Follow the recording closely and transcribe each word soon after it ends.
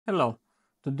Hello.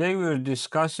 Today we're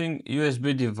discussing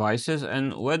USB devices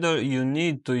and whether you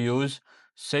need to use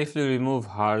safely remove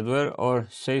hardware or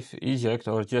safe eject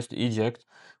or just eject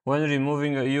when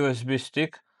removing a USB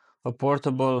stick, a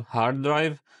portable hard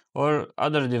drive, or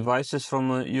other devices from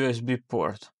a USB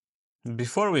port.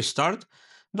 Before we start,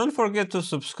 don't forget to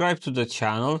subscribe to the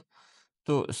channel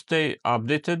to stay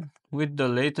updated with the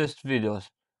latest videos.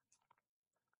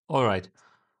 Alright,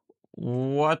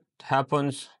 what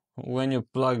happens when you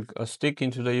plug a stick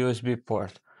into the USB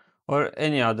port or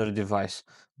any other device.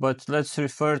 But let's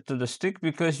refer to the stick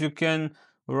because you can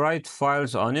write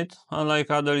files on it,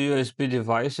 unlike other USB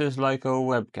devices like a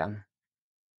webcam.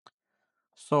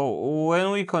 So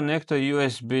when we connect a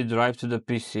USB drive to the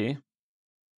PC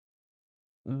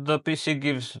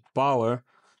gives power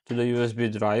to the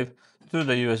USB drive through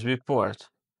the USB port.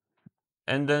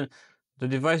 And then the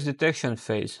device detection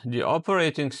phase. The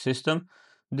operating system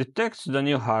detects the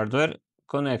new hardware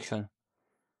connection.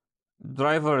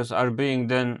 Drivers are being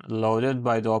then loaded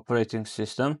by the operating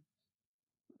system.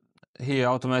 He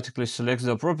automatically selects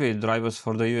the appropriate drivers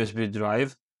for the USB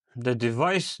drive. The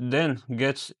device then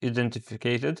gets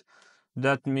identified.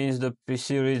 That means the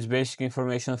PC reads basic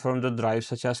information from the drive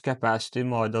such as capacity,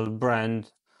 model,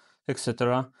 brand,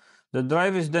 etc. The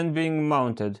drive is then being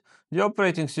mounted. The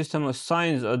operating system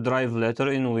assigns a drive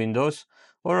letter in Windows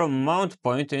or a mount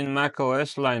point in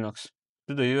macOS Linux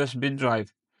to the USB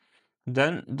drive.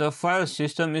 Then the file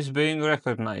system is being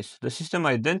recognized. The system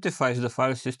identifies the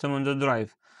file system on the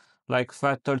drive, like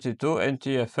FAT32,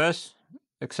 NTFS,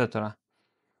 etc.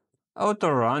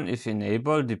 Auto-run, if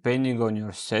enabled, depending on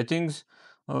your settings,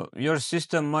 your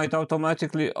system might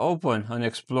automatically open an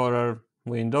Explorer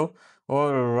window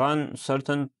or run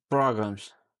certain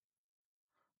programs.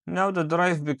 Now the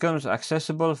drive becomes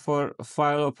accessible for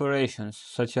file operations,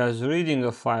 such as reading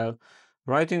a file,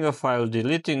 writing a file,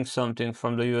 deleting something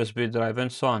from the USB drive,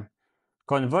 and so on.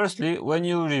 Conversely, when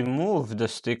you remove the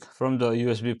stick from the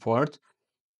USB port,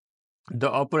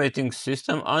 the operating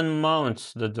system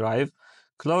unmounts the drive,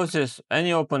 closes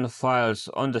any open files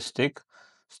on the stick,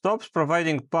 stops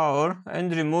providing power,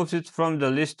 and removes it from the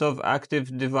list of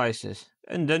active devices.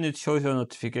 And then it shows you a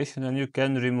notification and you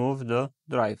can remove the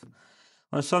drive.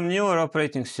 On some newer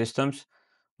operating systems,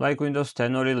 like Windows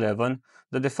 10 or 11,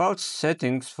 the default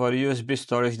settings for USB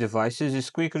storage devices is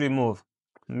quick remove,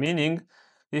 meaning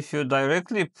if you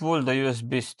directly pull the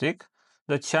USB stick,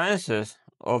 the chances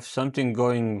of something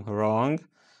going wrong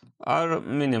are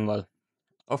minimal.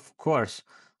 Of course,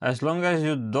 as long as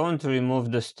you don't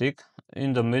remove the stick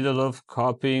in the middle of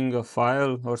copying a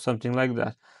file or something like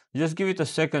that. Just give it a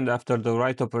second after the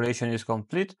write operation is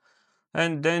complete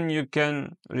and then you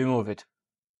can remove it.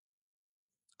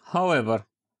 However,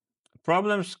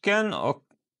 problems can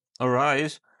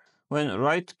arise when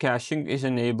write caching is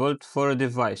enabled for a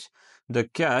device. The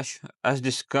cache, as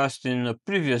discussed in a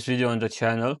previous video on the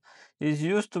channel, is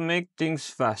used to make things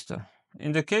faster.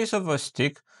 In the case of a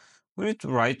stick, with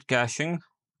write caching,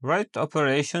 write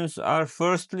operations are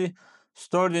firstly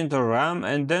stored into RAM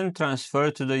and then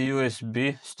transferred to the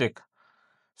USB stick.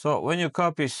 So when you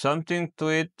copy something to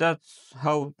it, that's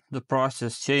how the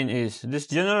process chain is. This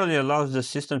generally allows the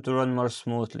system to run more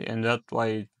smoothly, and that's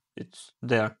why it's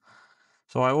there.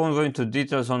 So I won't go into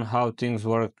details on how things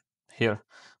work here.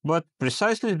 But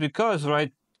precisely because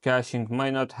write caching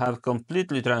might not have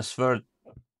completely transferred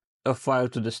a file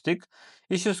to the stick,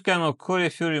 issues can occur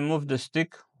if you remove the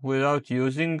stick without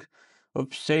using a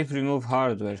safe remove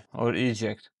hardware or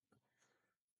eject.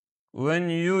 When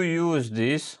you use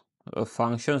these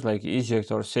functions like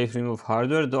eject or safe remove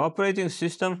hardware, the operating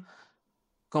system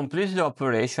completes the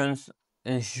operations,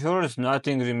 ensures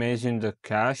nothing remains in the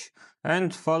cache,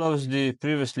 and follows the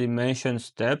previously mentioned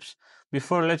steps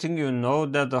before letting you know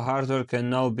that the hardware can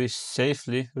now be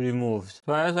safely removed.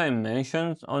 So as I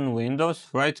mentioned, on Windows,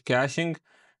 write caching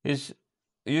is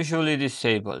usually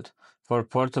disabled for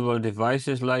portable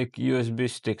devices like USB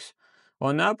sticks.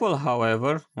 On Apple,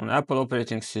 however, on Apple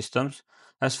operating systems,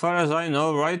 as far as I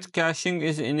know, write caching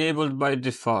is enabled by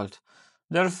default.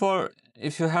 Therefore,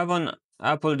 if you have an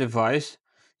Apple device,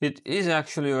 it is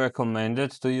actually recommended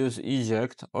to use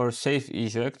eject or safe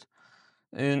eject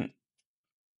in,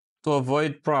 to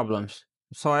avoid problems.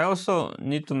 So I also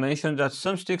need to mention that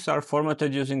some sticks are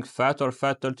formatted using FAT or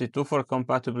FAT32 for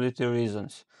compatibility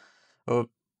reasons, uh,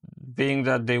 being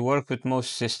that they work with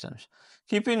most systems.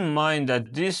 Keep in mind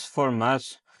that these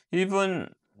formats,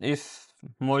 even if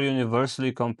more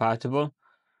universally compatible,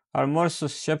 are more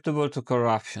susceptible to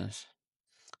corruptions.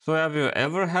 So have you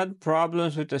ever had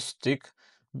problems with a stick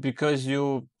because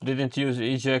you didn't use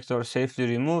eject or safely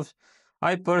remove?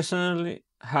 I personally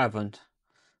haven't.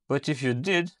 but if you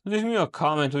did, leave me a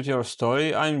comment with your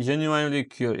story, I'm genuinely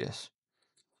curious.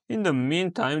 In the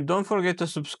meantime, don't forget to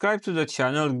subscribe to the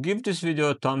channel, give this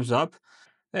video a thumbs up,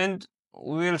 and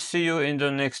we'll see you in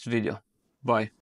the next video. Bye.